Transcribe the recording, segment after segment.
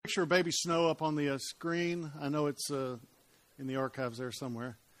picture of baby Snow up on the screen. I know it's in the archives there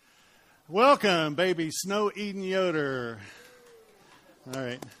somewhere. Welcome, baby Snow Eden Yoder. All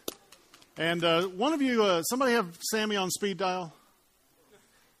right. And one of you, somebody have Sammy on speed dial?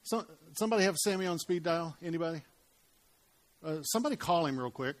 Somebody have Sammy on speed dial? Anybody? Somebody call him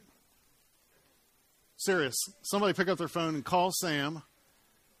real quick. Serious. Somebody pick up their phone and call Sam.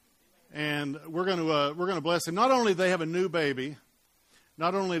 And we're going to bless him. Not only do they have a new baby,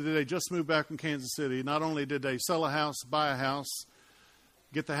 not only did they just move back from Kansas City, not only did they sell a house, buy a house,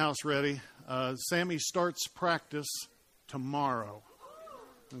 get the house ready, Sammy starts practice tomorrow.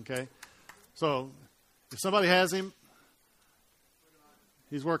 Okay? So if somebody has him,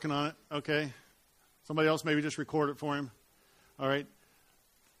 he's working on it. Okay? Somebody else maybe just record it for him. All right?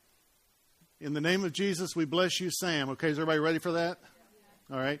 In the name of Jesus, we bless you, Sam. Okay, is everybody ready for that?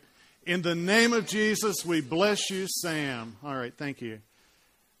 All right. In the name of Jesus, we bless you, Sam. All right, thank you.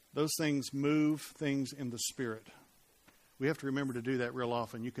 Those things move things in the spirit. We have to remember to do that real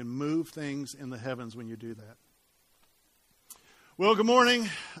often. You can move things in the heavens when you do that. Well, good morning.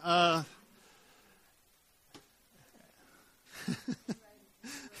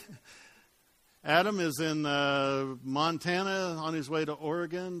 Adam is in Montana on his way to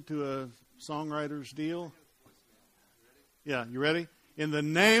Oregon to a songwriter's deal. Yeah, you ready? In the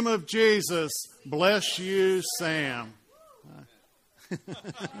name of Jesus, bless you, Sam.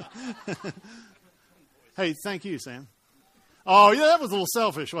 Hey, thank you, Sam. Oh, yeah, that was a little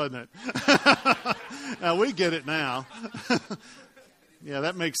selfish, wasn't it? Now, we get it now. Yeah,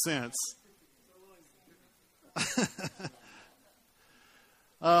 that makes sense.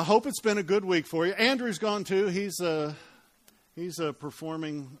 Hope it's been a good week for you. Andrew's gone too. He's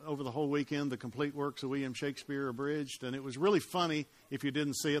performing over the whole weekend the complete works of William Shakespeare abridged, and it was really funny if you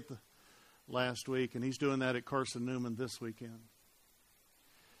didn't see it last week, and he's doing that at Carson Newman this weekend.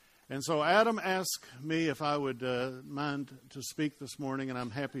 And so Adam asked me if I would mind to speak this morning, and I'm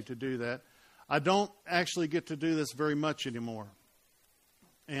happy to do that. I don't actually get to do this very much anymore.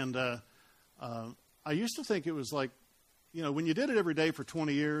 And I used to think it was like, when you did it every day for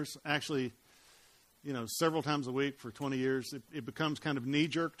 20 years, actually, several times a week for 20 years, it becomes kind of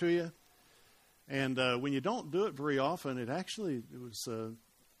knee-jerk to you. And when you don't do it very often, it was,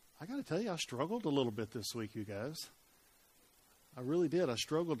 I got to tell you, I struggled a little bit this week, you guys. I really did. I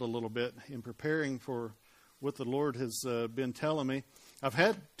struggled a little bit in preparing for what the Lord has been telling me. I've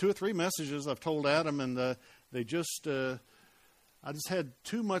had 2 or 3 messages I've told Adam, and I just had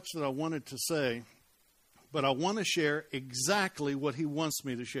too much that I wanted to say. But I want to share exactly what he wants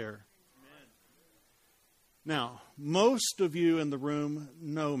me to share. Now, most of you in the room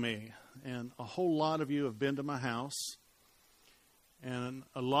know me, and a whole lot of you have been to my house, and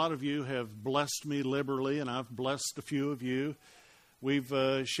a lot of you have blessed me liberally, and I've blessed a few of you. We've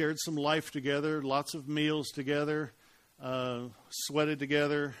shared some life together, lots of meals together, sweated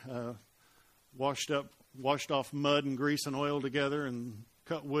together, washed off mud and grease and oil together, and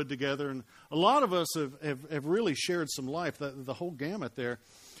cut wood together. And a lot of us have really shared some life, the whole gamut there.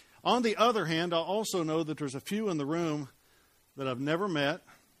 On the other hand, I also know that there's a few in the room that I've never met,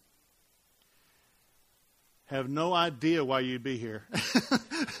 have no idea why you'd be here.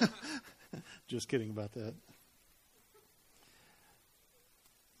 Just kidding about that.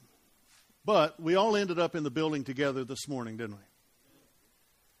 But we all ended up in the building together this morning, didn't we?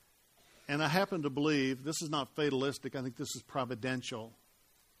 And I happen to believe, this is not fatalistic, I think this is providential,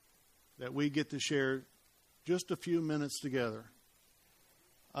 that we get to share just a few minutes together.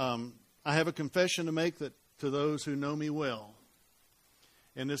 I have a confession to make that to those who know me well.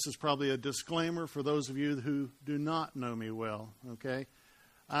 And this is probably a disclaimer for those of you who do not know me well, okay?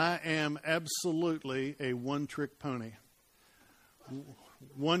 I am absolutely a one-trick pony.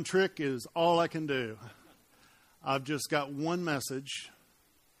 One trick is all I can do. I've just got one message,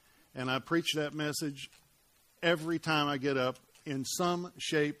 and I preach that message every time I get up in some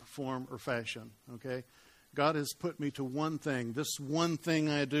shape, form, or fashion, okay? God has put me to one thing. This one thing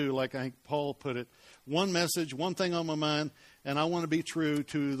I do, like I think Paul put it. One message, one thing on my mind, and I want to be true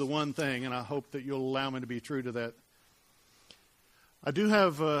to the one thing, and I hope that you'll allow me to be true to that. I do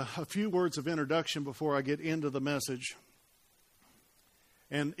have a few words of introduction before I get into the message.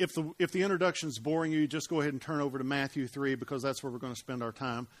 And if the introduction is boring you, just go ahead and turn over to Matthew 3, because that's where we're going to spend our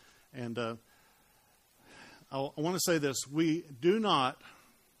time. And I want to say this. We do not...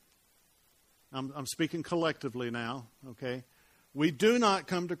 I'm speaking collectively now, okay? We do not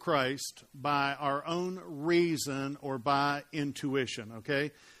come to Christ by our own reason or by intuition,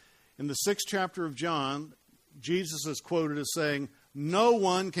 okay? In the 6th chapter of John, Jesus is quoted as saying, "No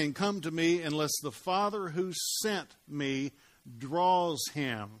one can come to me unless the Father who sent me draws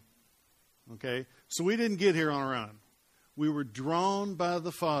him. Okay? So we didn't get here on our own. We were drawn by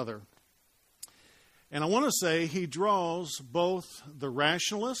the Father. And I want to say he draws both the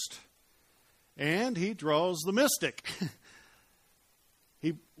rationalist and he draws the mystic.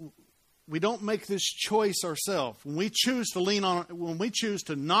 We don't make this choice ourselves. When we choose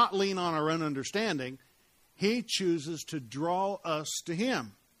to not lean on our own understanding, he chooses to draw us to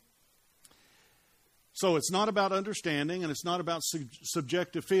him. So it's not about understanding and it's not about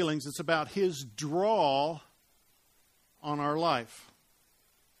subjective feelings. It's about his draw on our life.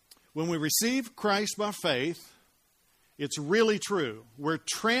 When we receive Christ by faith, it's really true. We're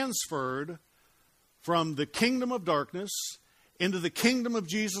transferred from the kingdom of darkness into the kingdom of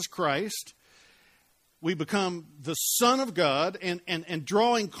Jesus Christ. We become the Son of God and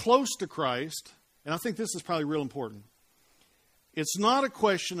drawing close to Christ. And I think this is probably real important. It's not a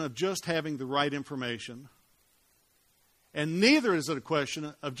question of just having the right information. And neither is it a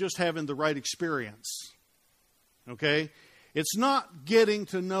question of just having the right experience. Okay? It's not getting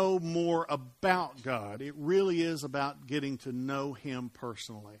to know more about God. It really is about getting to know him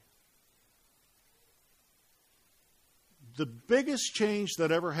personally. The biggest change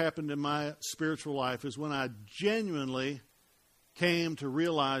that ever happened in my spiritual life is when I genuinely came to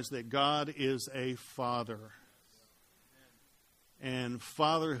realize that God is a father. And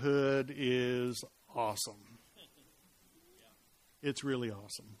fatherhood is awesome. It's really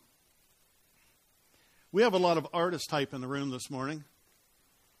awesome. We have a lot of artist type in the room this morning.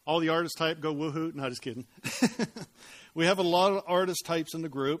 All the artist type go woohoo. No, just kidding. We have a lot of artist types in the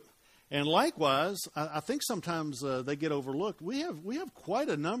group. And likewise, I think sometimes they get overlooked. We have quite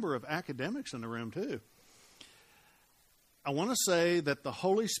a number of academics in the room too. I want to say that the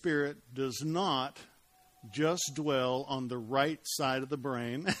Holy Spirit does not just dwell on the right side of the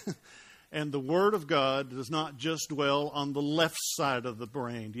brain. And the Word of God does not just dwell on the left side of the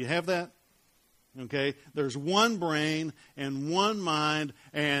brain. Do you have that? Okay? There's one brain and one mind,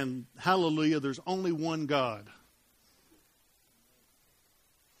 and hallelujah, there's only one God.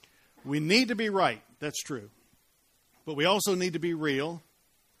 We need to be right. That's true. But we also need to be real.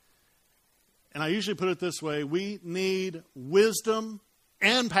 And I usually put it this way. We need wisdom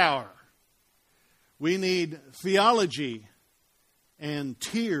and power. We need theology and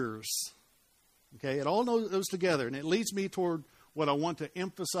tears. Okay? It all goes together. And it leads me toward what I want to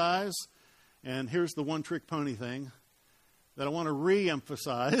emphasize. And here's the one-trick pony thing that I want to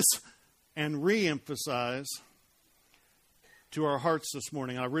re-emphasize and re-emphasize to our hearts this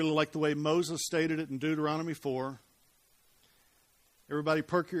morning. I really like the way Moses stated it in Deuteronomy 4. Everybody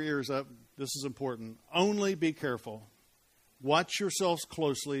perk your ears up. This is important. Only be careful. Watch yourselves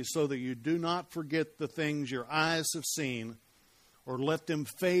closely so that you do not forget the things your eyes have seen or let them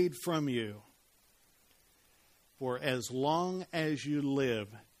fade from you. For as long as you live,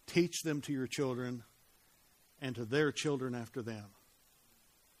 teach them to your children and to their children after them.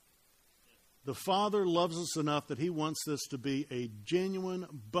 The Father loves us enough that he wants this to be a genuine,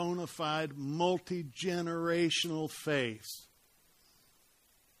 bona fide, multi-generational faith.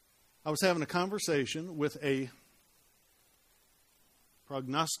 I was having a conversation with a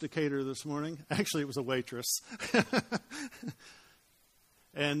prognosticator this morning. Actually, it was a waitress.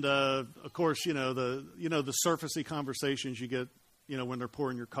 And, of course, the surfacey conversations you get, when they're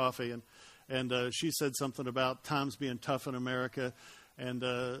pouring your coffee. And she said something about times being tough in America. And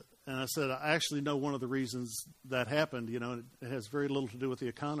I said, I actually know one of the reasons that happened. It has very little to do with the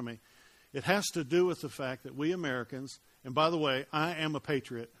economy. It has to do with the fact that we Americans, and by the way, I am a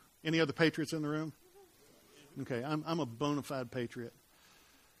patriot. Any other patriots in the room? Okay, I'm a bona fide patriot.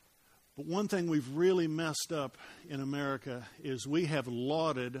 But one thing we've really messed up in America is we have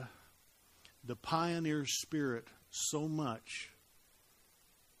lauded the pioneer spirit so much.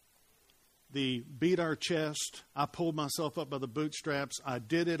 The beat our chest, I pulled myself up by the bootstraps, I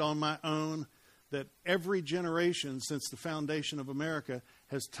did it on my own, that every generation since the foundation of America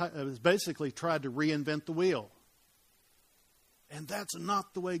has basically tried to reinvent the wheel. And that's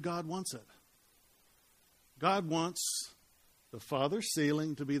not the way God wants it. God wants the Father's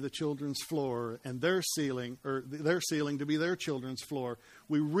ceiling to be the children's floor and their ceiling to be their children's floor.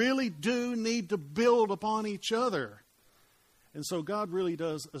 We really do need to build upon each other. And so God really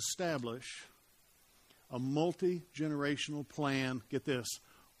does establish a multi-generational plan, get this,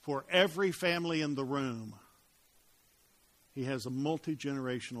 for every family in the room. He has a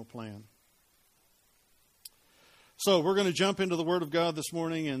multi-generational plan. So we're going to jump into the Word of God this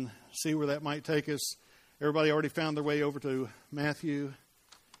morning and see where that might take us. Everybody already found their way over to Matthew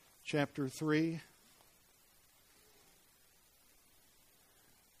chapter 3.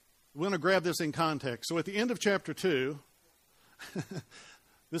 We're going to grab this in context. So at the end of chapter 2,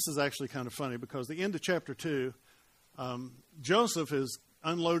 This is actually kind of funny because the end of chapter 2, Joseph is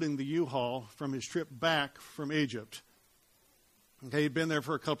unloading the U-Haul from his trip back from Egypt. Okay, he'd been there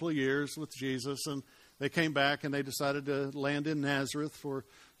for a couple of years with Jesus, and they came back and they decided to land in Nazareth for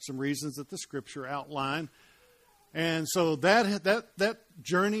some reasons that the Scripture outline. And so that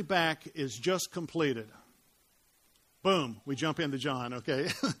journey back is just completed. Boom, we jump into John, okay?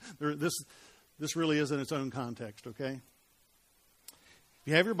 This really is in its own context, okay? If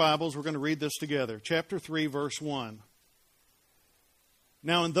you have your Bibles, we're going to read this together. Chapter 3, verse 1.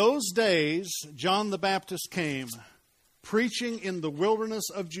 Now in those days, John the Baptist came, preaching in the wilderness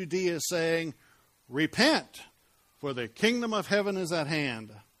of Judea, saying, Repent, for the kingdom of heaven is at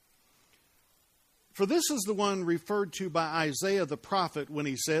hand. For this is the one referred to by Isaiah the prophet when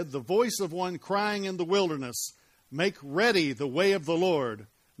he said, The voice of one crying in the wilderness, Make ready the way of the Lord,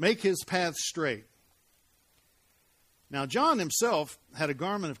 make his path straight. Now John himself had a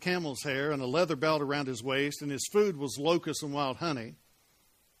garment of camel's hair and a leather belt around his waist, and his food was locusts and wild honey.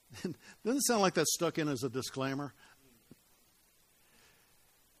 Doesn't it sound like that's stuck in as a disclaimer?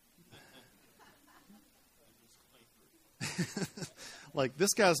 Like,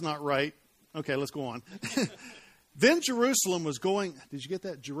 this guy's not right. Okay, let's go on. Then Jerusalem was going... Did you get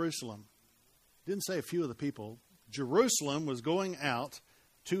that? Jerusalem. Didn't say a few of the people. Jerusalem was going out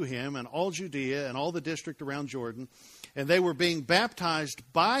to him, and all Judea and all the district around Jordan, and they were being baptized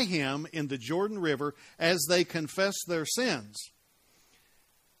by him in the Jordan River as they confessed their sins.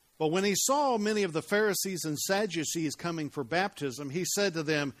 But when he saw many of the Pharisees and Sadducees coming for baptism, he said to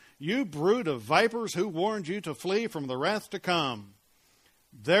them, You brood of vipers, who warned you to flee from the wrath to come?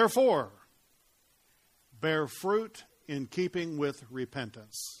 Therefore, bear fruit in keeping with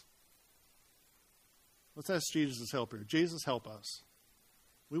repentance. Let's ask Jesus' help here. Jesus, help us.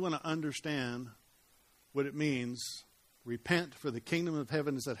 We want to understand what it means, repent, for the kingdom of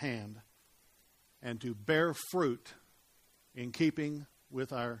heaven is at hand, and to bear fruit in keeping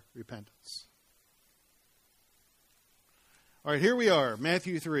with our repentance. All right, here we are,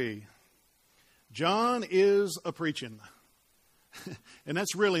 Matthew 3. John is a-preaching. And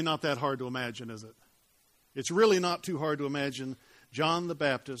that's really not that hard to imagine, is it? It's really not too hard to imagine John the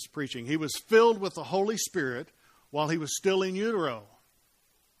Baptist preaching. He was filled with the Holy Spirit while he was still in utero.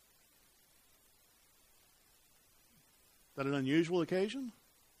 Is that an unusual occasion?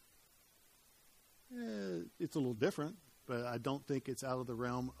 It's a little different, but I don't think it's out of the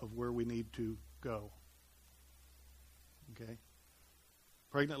realm of where we need to go. Okay?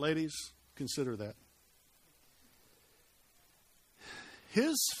 Pregnant ladies, consider that.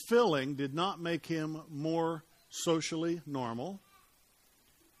 His filling did not make him more socially normal.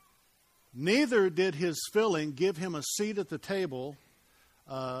 Neither did his filling give him a seat at the table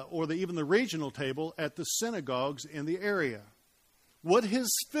or even the regional table at the synagogues in the area. What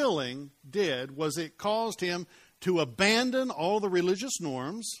his filling did was it caused him to abandon all the religious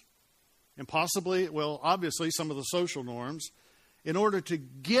norms and possibly, well, obviously some of the social norms in order to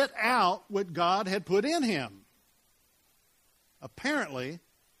get out what God had put in him. Apparently,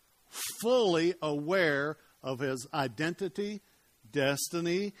 fully aware of his identity,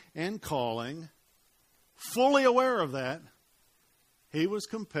 destiny, and calling, fully aware of that, he was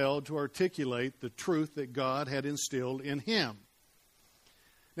compelled to articulate the truth that God had instilled in him.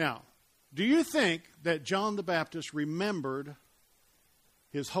 Now, do you think that John the Baptist remembered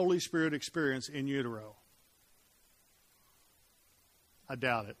his Holy Spirit experience in utero? I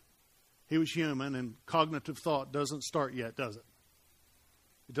doubt it. He was human, and cognitive thought doesn't start yet, does it?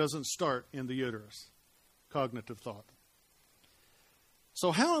 It doesn't start in the uterus, cognitive thought.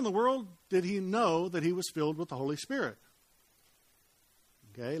 So how in the world did he know that he was filled with the Holy Spirit?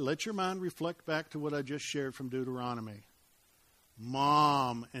 Okay, let your mind reflect back to what I just shared from Deuteronomy.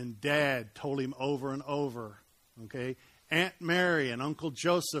 Mom and Dad told him over and over. Okay, Aunt Mary and Uncle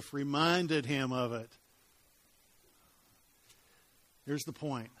Joseph reminded him of it. Here's the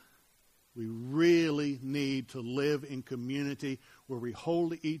point. We really need to live in community where we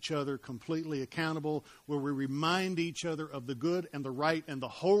hold each other completely accountable, where we remind each other of the good and the right and the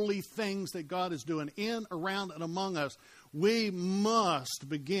holy things that God is doing in, around, and among us. We must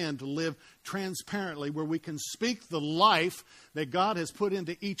begin to live transparently where we can speak the life that God has put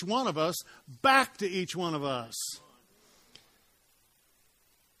into each one of us back to each one of us.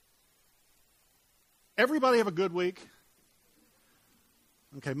 Everybody have a good week?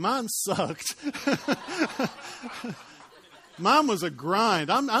 Okay, mine sucked. Mine was a grind.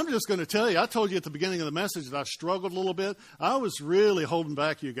 I'm just going to tell you, I told you at the beginning of the message that I struggled a little bit. I was really holding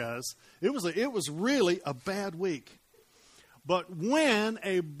back, you guys. It was really a bad week. But when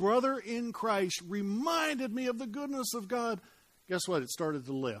a brother in Christ reminded me of the goodness of God, guess what? It started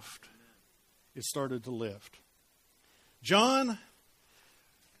to lift. It started to lift. John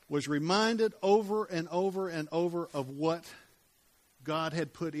was reminded over and over and over of what God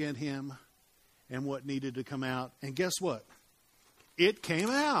had put in him and what needed to come out. And guess what? It came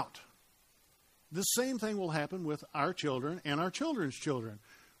out. The same thing will happen with our children and our children's children.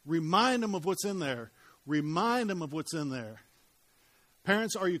 Remind them of what's in there. Remind them of what's in there.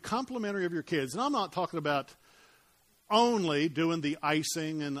 Parents, are you complimentary of your kids? And I'm not talking about only doing the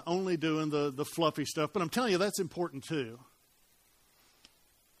icing and only doing the fluffy stuff, but I'm telling you that's important too.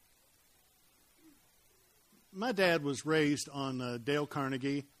 My dad was raised on Dale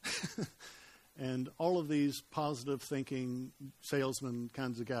Carnegie and all of these positive thinking salesman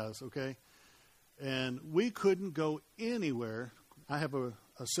kinds of guys, okay? And we couldn't go anywhere. I have a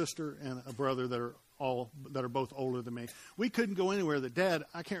sister and a brother that are both older than me. We couldn't go anywhere that Dad,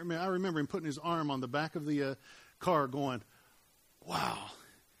 I can't remember. I remember him putting his arm on the back of the car going, "Wow,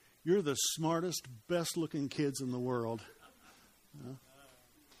 you're the smartest, best looking kids in the world."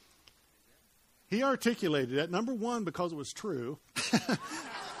 He articulated that, number one, because it was true.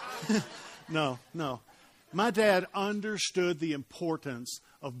 No. My dad understood the importance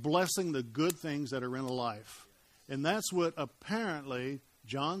of blessing the good things that are in a life. And that's what apparently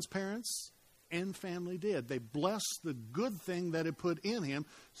John's parents and family did. They blessed the good thing that it put in him,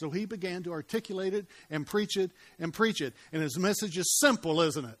 so he began to articulate it and preach it and preach it. And his message is simple,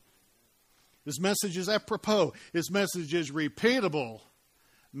 isn't it? His message is apropos. His message is repeatable.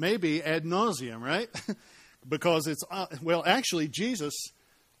 Maybe ad nauseum, right? Because it's, actually, Jesus,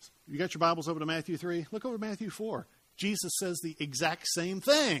 you got your Bibles over to Matthew 3? Look over to Matthew 4. Jesus says the exact same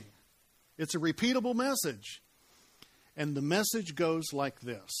thing. It's a repeatable message. And the message goes like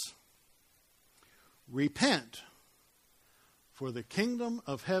this. Repent, for the kingdom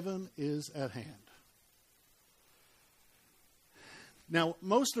of heaven is at hand. Now,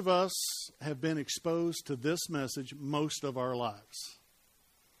 most of us have been exposed to this message most of our lives.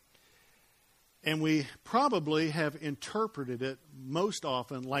 And we probably have interpreted it most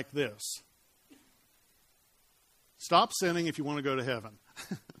often like this. Stop sinning if you want to go to heaven.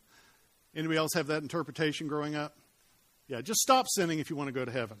 Anybody else have that interpretation growing up? Yeah, just stop sinning if you want to go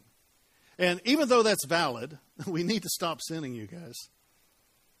to heaven. And even though that's valid, we need to stop sinning, you guys.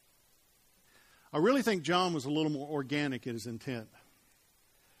 I really think John was a little more organic in his intent.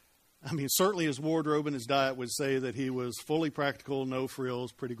 I mean, certainly his wardrobe and his diet would say that he was fully practical, no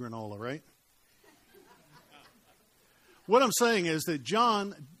frills, pretty granola, right? What I'm saying is that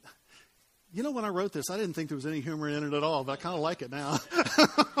John, when I wrote this, I didn't think there was any humor in it at all, but I kind of like it now.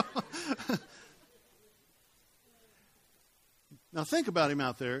 Now think about him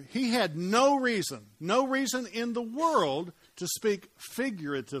out there. He had no reason in the world to speak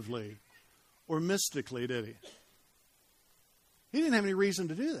figuratively or mystically, did he? He didn't have any reason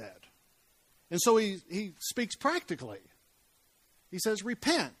to do that. And so he speaks practically. He says,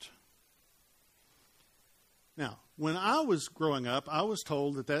 repent. Now, when I was growing up, I was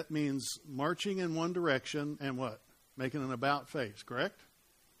told that means marching in one direction and what? Making an about face, correct?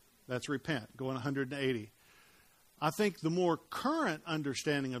 That's repent, going 180. I think the more current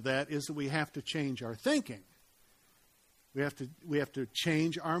understanding of that is that we have to change our thinking. We have to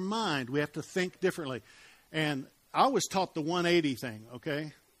change our mind. We have to think differently. And I was taught the 180 thing,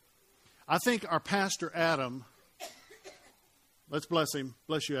 okay? I think our pastor Adam, let's bless him.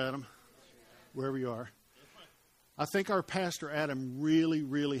 Bless you, Adam, wherever you are. I think our pastor Adam really,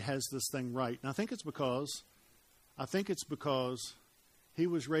 really has this thing right. And I think it's because he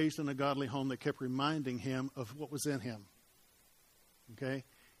was raised in a godly home that kept reminding him of what was in him. Okay?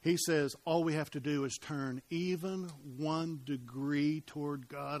 He says all we have to do is turn even 1 degree toward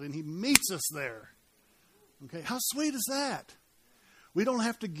God, and he meets us there. Okay? How sweet is that? We don't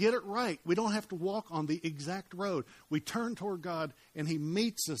have to get it right. We don't have to walk on the exact road. We turn toward God, and he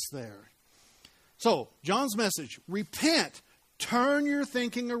meets us there. So, John's message, repent, turn your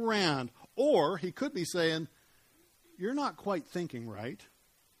thinking around. Or he could be saying, you're not quite thinking right.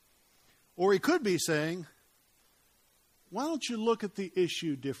 Or he could be saying, why don't you look at the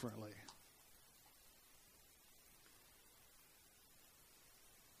issue differently?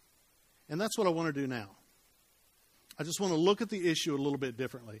 And that's what I want to do now. I just want to look at the issue a little bit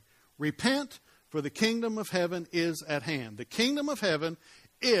differently. Repent, for the kingdom of heaven is at hand. The kingdom of heaven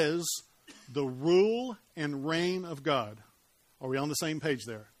is the rule and reign of God. Are we on the same page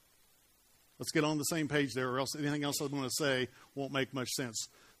there? Let's get on the same page there, or else anything else I want to say won't make much sense.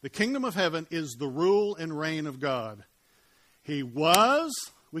 The kingdom of heaven is the rule and reign of God. He was,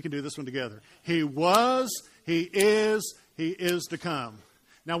 we can do this one together. He was, he is to come.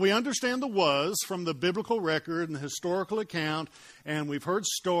 Now, we understand the was from the biblical record and the historical account, and we've heard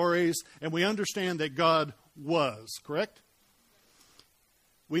stories, and we understand that God was, correct?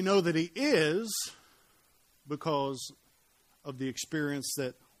 We know that He is because of the experience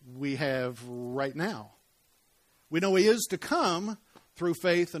that we have right now. We know He is to come through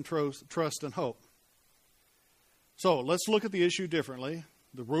faith and trust and hope. So, let's look at the issue differently.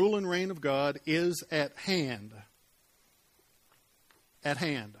 The rule and reign of God is at hand. At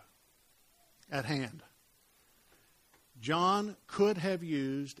hand. At hand. John could have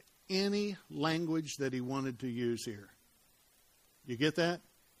used any language that he wanted to use here. You get that?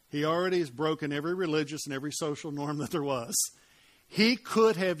 He already has broken every religious and every social norm that there was. He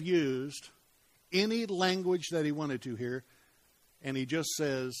could have used any language that he wanted to here, and he just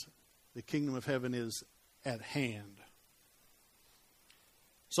says the kingdom of heaven is at hand.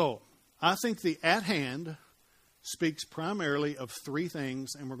 So, I think the at hand speaks primarily of three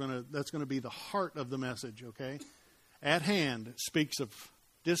things, and that's going to be the heart of the message, okay? At hand speaks of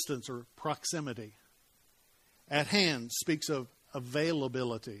distance or proximity. At hand speaks of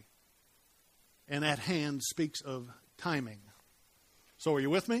availability. And at hand speaks of timing. So are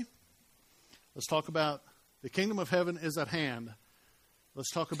you with me? Let's talk about the kingdom of heaven is at hand.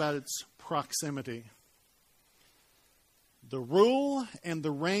 Let's talk about its proximity. The rule and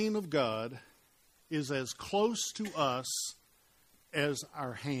the reign of God is as close to us as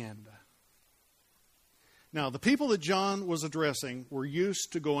our hand. Now, the people that John was addressing were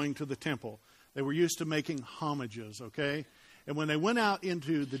used to going to the temple. They were used to making homages, okay? And when they went out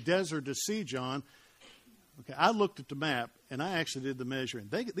into the desert to see John, okay, I looked at the map, and I actually did the measuring.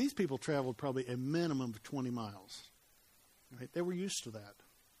 These people traveled probably a minimum of 20 miles. Right? They were used to that.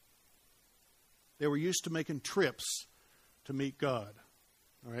 They were used to making trips to meet God.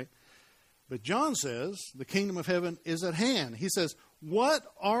 All right? But John says the kingdom of heaven is at hand. He says, what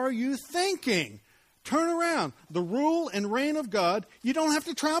are you thinking? Turn around. The rule and reign of God, you don't have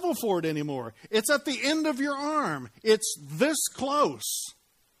to travel for it anymore. It's at the end of your arm. It's this close.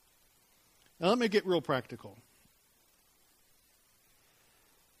 Now let me get real practical.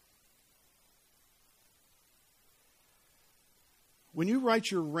 When you write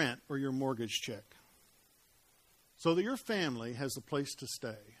your rent or your mortgage check so that your family has a place to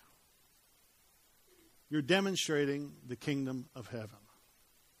stay, you're demonstrating the kingdom of heaven.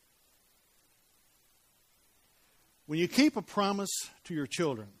 When you keep a promise to your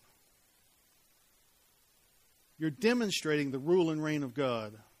children, you're demonstrating the rule and reign of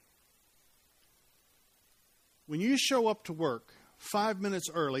God. When you show up to work 5 minutes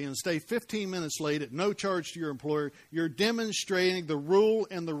early and stay 15 minutes late at no charge to your employer, you're demonstrating the rule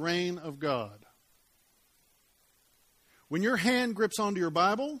and the reign of God. When your hand grips onto your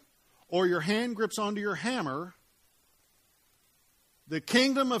Bible or your hand grips onto your hammer, the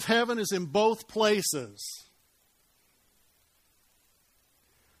kingdom of heaven is in both places.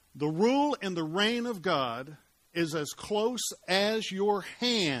 The rule and the reign of God is as close as your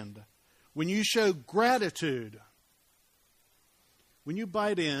hand. When you show gratitude, when you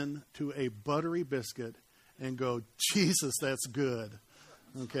bite in to a buttery biscuit and go, Jesus, that's good,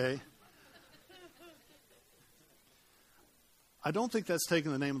 okay? I don't think that's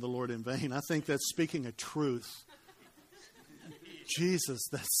taking the name of the Lord in vain. I think that's speaking a truth. Jesus,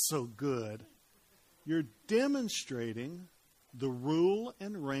 that's so good. You're demonstrating the rule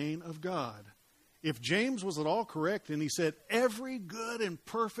and reign of God. If James was at all correct and he said every good and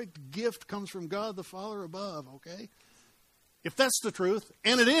perfect gift comes from God the Father above, okay? If that's the truth,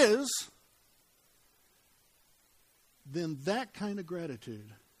 and it is, then that kind of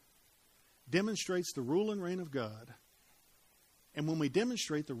gratitude demonstrates the rule and reign of God. And when we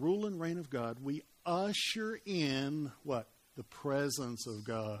demonstrate the rule and reign of God, we usher in what? The presence of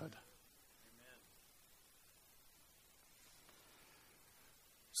God. Amen.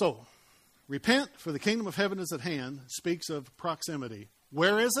 So, repent, for the kingdom of heaven is at hand, speaks of proximity.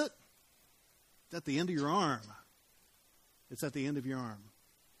 Where is it? It's at the end of your arm. It's at the end of your arm.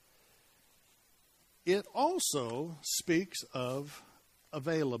 It also speaks of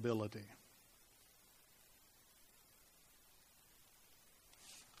availability.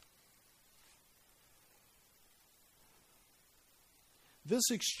 This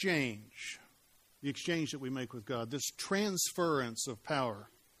exchange, the exchange that we make with God, this transference of power,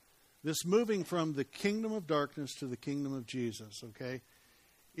 this moving from the kingdom of darkness to the kingdom of Jesus, okay?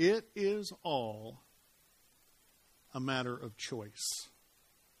 It is all a matter of choice.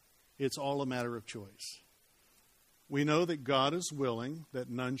 It's all a matter of choice. We know that God is willing that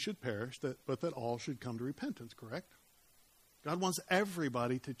none should perish, but that all should come to repentance, correct? God wants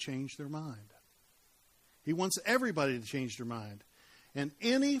everybody to change their mind. He wants everybody to change their mind. And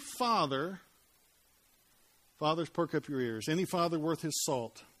any father, fathers, perk up your ears, any father worth his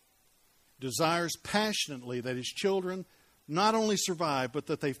salt desires passionately that his children not only survive, but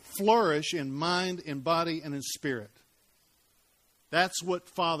that they flourish in mind, in body, and in spirit. That's what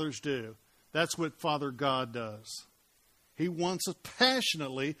fathers do. That's what Father God does. He wants us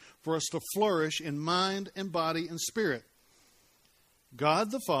passionately for us to flourish in mind and body and spirit.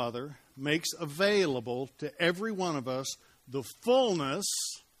 God the Father makes available to every one of us the fullness,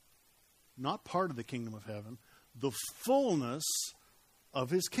 not part of the kingdom of heaven, the fullness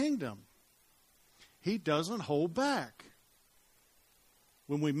of His kingdom. He doesn't hold back.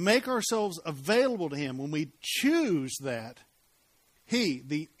 When we make ourselves available to Him, when we choose that, He,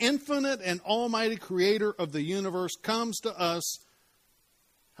 the infinite and almighty creator of the universe, comes to us,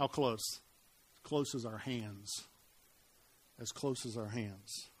 how close? As close as our hands. As close as our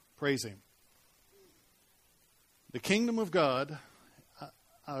hands. Praise Him. The kingdom of God,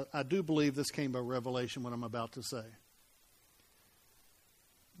 I do believe this came by revelation, what I'm about to say.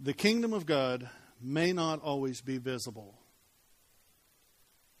 The kingdom of God may not always be visible,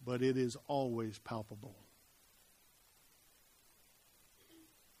 but it is always palpable.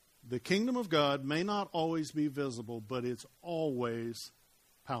 The kingdom of God may not always be visible, but it's always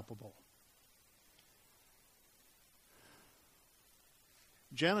palpable.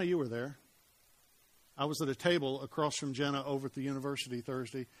 Jenna, you were there. I was at a table across from Jenna over at the university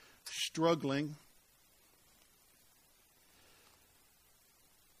Thursday, struggling.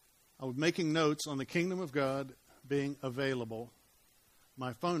 I was making notes on the kingdom of God being available.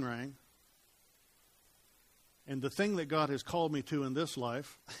 My phone rang. And the thing that God has called me to in this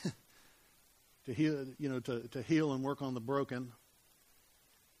life, to heal, to heal and work on the broken,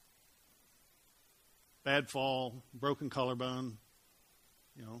 bad fall, broken collarbone,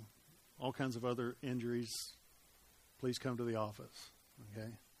 all kinds of other injuries, please come to the office. Okay.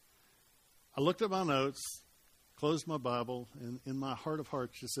 I looked at my notes, closed my Bible, and in my heart of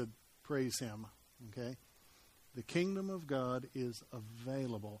hearts just said, praise Him. Okay. The kingdom of God is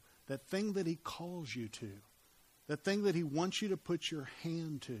available. That thing that He calls you to. That thing that He wants you to put your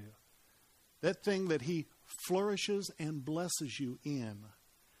hand to. That thing that He flourishes and blesses you in.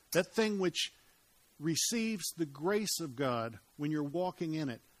 That thing which receives the grace of God when you're walking in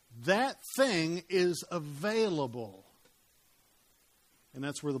it. That thing is available. And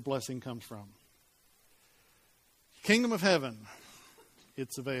that's where the blessing comes from. Kingdom of heaven,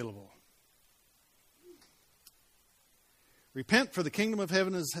 it's available. Repent, for the kingdom of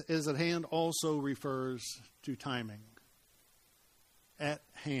heaven is at hand, also refers to timing. At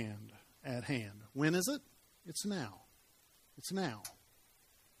hand. At hand. When is it? It's now. It's now.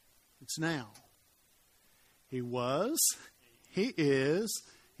 It's now. He was, He is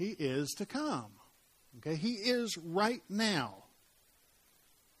to come. Okay? He is right now.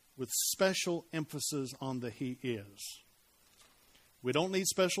 With special emphasis on the He is. We don't need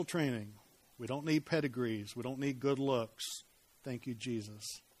special training. We don't need pedigrees. We don't need good looks. Thank you,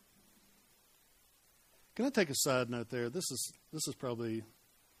 Jesus. Can I take a side note there? This is probably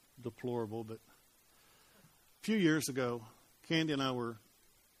deplorable, but a few years ago, Candy and I were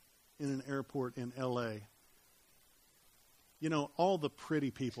in an airport in L.A. All the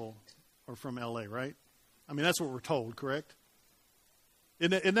pretty people are from L.A., right? I mean, that's what we're told, correct?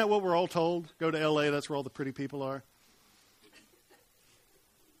 Isn't that what we're all told? Go to L.A., that's where all the pretty people are.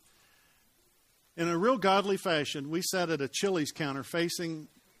 In a real godly fashion, we sat at a Chili's counter facing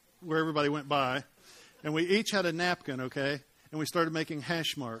where everybody went by, and we each had a napkin, okay? And we started making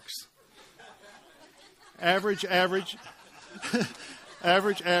hash marks. Average, average,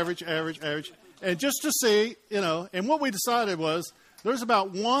 average, average, average, average. And just to see, and what we decided was there's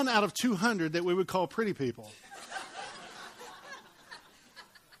about 1 out of 200 that we would call pretty people.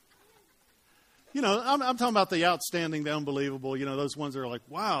 I'm talking about the outstanding, the unbelievable, those ones that are like,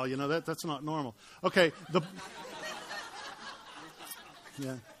 wow, that's not normal. Okay,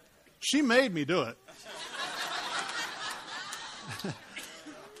 yeah. She made me do it.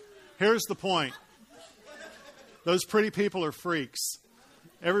 Here's the point. Those pretty people are freaks.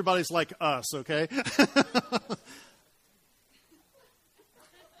 Everybody's like us, okay?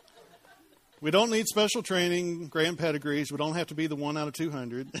 We don't need special training, grand pedigrees. We don't have to be the 1 out of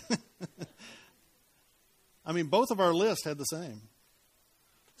 200. I mean, both of our lists had the same.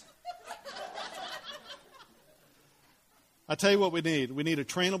 I tell you what we need. We need a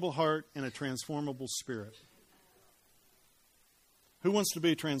trainable heart and a transformable spirit. Who wants to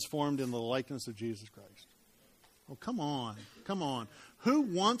be transformed in the likeness of Jesus Christ? Oh, come on. Come on. Who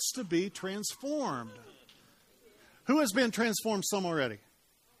wants to be transformed? Who has been transformed some already?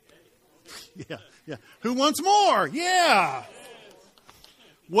 Yeah. Who wants more? Yeah.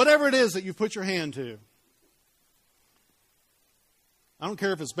 Whatever it is that you put your hand to. I don't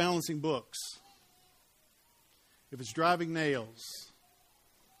care if it's balancing books, if it's driving nails,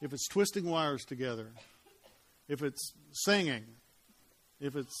 if it's twisting wires together, if it's singing,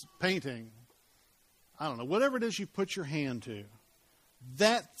 if it's painting, I don't know, whatever it is you put your hand to,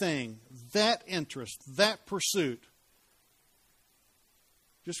 that thing, that interest, that pursuit,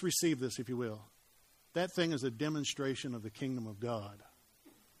 just receive this if you will. That thing is a demonstration of the kingdom of God.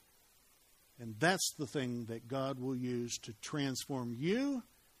 And that's the thing that God will use to transform you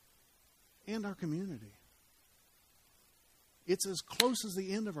and our community. It's as close as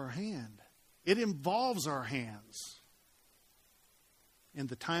the end of our hand. It involves our hands. And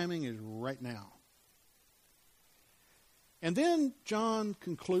the timing is right now. And then John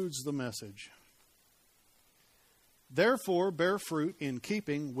concludes the message. Therefore, bear fruit in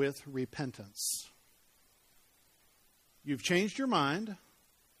keeping with repentance. You've changed your mind.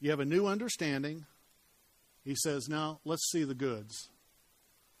 You have a new understanding. He says, now let's see the goods.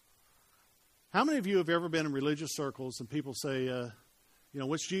 How many of you have ever been in religious circles and people say,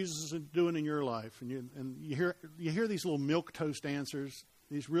 what's Jesus doing in your life? And you hear these little milquetoast answers,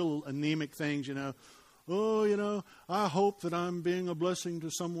 these real anemic things, I hope that I'm being a blessing to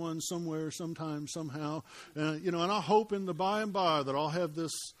someone, somewhere, sometime, somehow. And I hope in the by and by that I'll have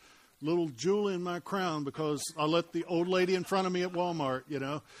this little jewel in my crown because I let the old lady in front of me at Walmart,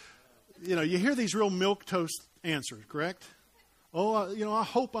 You hear these real milquetoast answers, correct? I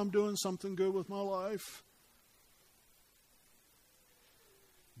hope I'm doing something good with my life.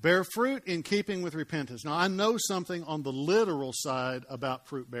 Bear fruit in keeping with repentance. Now, I know something on the literal side about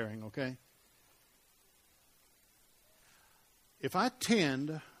fruit bearing, okay? If I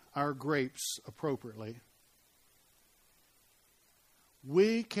tend our grapes appropriately,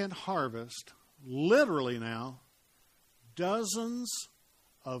 we can harvest, literally now, dozens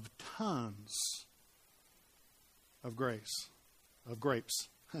of tons of grapes.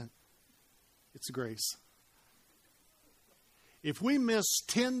 It's a grace. If we miss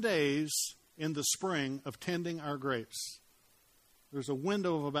 10 days in the spring of tending our grapes, there's a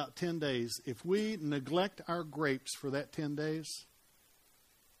window of about 10 days. If we neglect our grapes for that 10 days,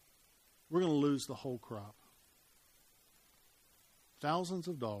 we're going to lose the whole crop. Thousands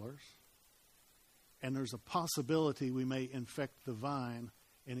of dollars, and there's a possibility we may infect the vine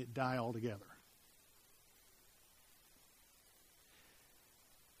and it die altogether.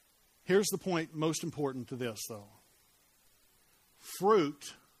 Here's the point most important to this, though.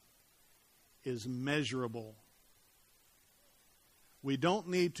 Fruit is measurable. We don't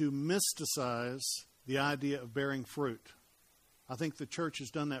need to mysticize the idea of bearing fruit. I think the church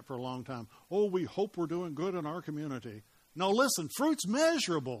has done that for a long time. Oh, we hope we're doing good in our community. No, listen, fruit's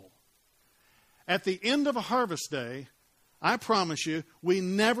measurable. At the end of a harvest day, I promise you, we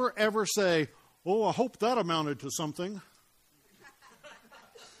never ever say, oh, I hope that amounted to something.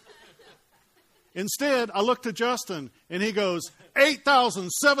 Instead, I look to Justin, and he goes,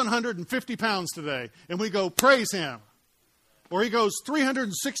 8,750 pounds today. And we go, praise him. Or he goes,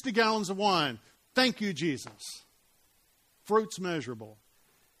 360 gallons of wine. Thank you, Jesus. Fruit's measurable.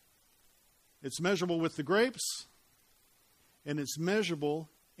 It's measurable with the grapes, and it's measurable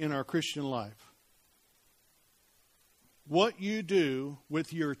in our Christian life. What you do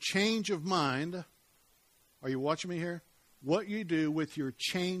with your change of mind, are you watching me here? What you do with your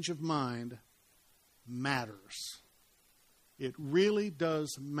change of mind matters. It really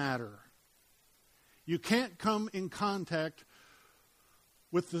does matter. You can't come in contact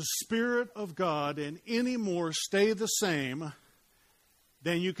with the Spirit of God and any more stay the same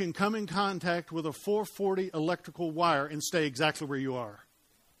than you can come in contact with a 440 electrical wire and stay exactly where you are.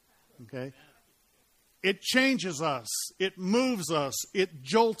 Okay? It changes us. It moves us. It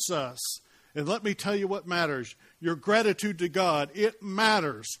jolts us. And let me tell you what matters. Your gratitude to God, it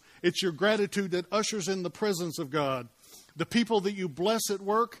matters. It's your gratitude that ushers in the presence of God. The people that you bless at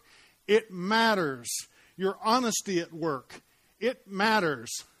work, it matters. Your honesty at work, it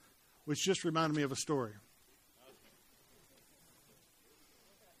matters. Which just reminded me of a story.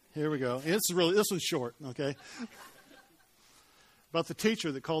 Here we go. This one's short, okay? About the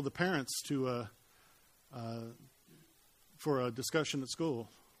teacher that called the parents to for a discussion at school,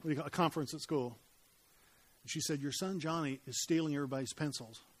 a conference at school. She said, your son Johnny is stealing everybody's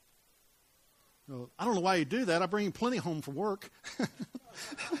pencils. Well, I don't know why you do that. I bring him plenty home from work.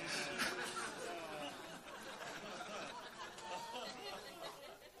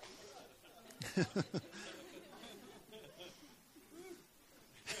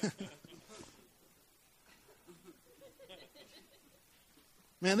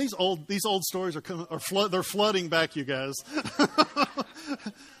 Man, these old stories they're flooding back, you guys.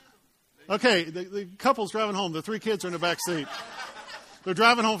 Okay, the couple's driving home. The 3 kids are in the back seat. They're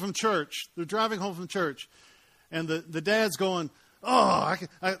driving home from church. And the dad's going, oh,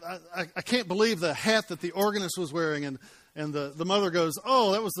 I can't believe the hat that the organist was wearing. And the mother goes,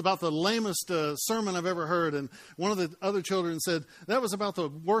 oh, that was about the lamest sermon I've ever heard. And one of the other children said, that was about the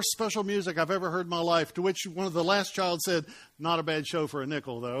worst special music I've ever heard in my life. To which one of the last child said, not a bad show for a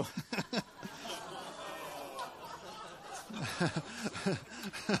nickel, though.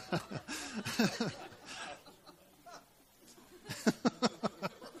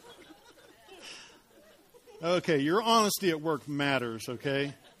 Okay, your honesty at work matters,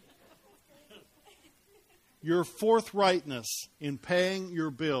 okay? Your forthrightness in paying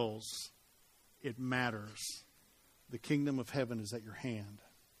your bills, it matters. The kingdom of heaven is at your hand.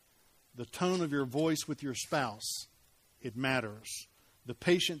 The tone of your voice with your spouse, it matters. The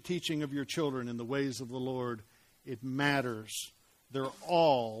patient teaching of your children in the ways of the Lord, it matters. They're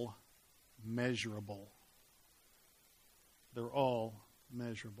all measurable. They're all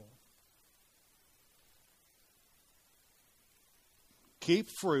measurable. Keep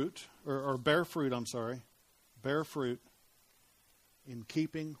fruit, or bear fruit, bear fruit in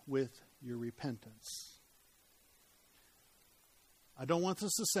keeping with your repentance. I don't want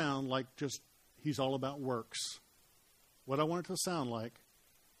this to sound like just he's all about works. What I want it to sound like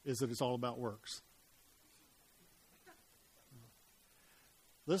is that it's all about works.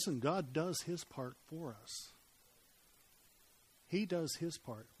 Listen, God does his part for us. He does his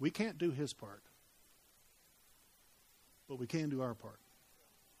part. We can't do his part, but we can do our part.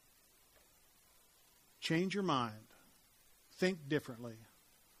 Change your mind. Think differently.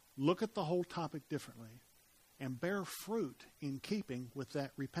 Look at the whole topic differently. And bear fruit in keeping with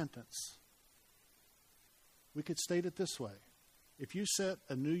that repentance. We could state it this way. If you set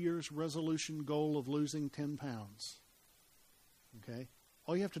a New Year's resolution goal of losing 10 pounds, okay,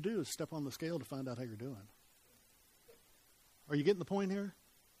 all you have to do is step on the scale to find out how you're doing. Are you getting the point here?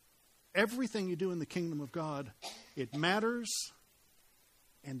 Everything you do in the kingdom of God, it matters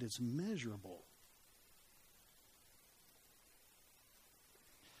and it's measurable.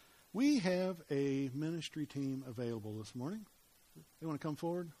 We have a ministry team available this morning. They want to come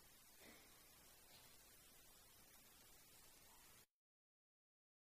forward?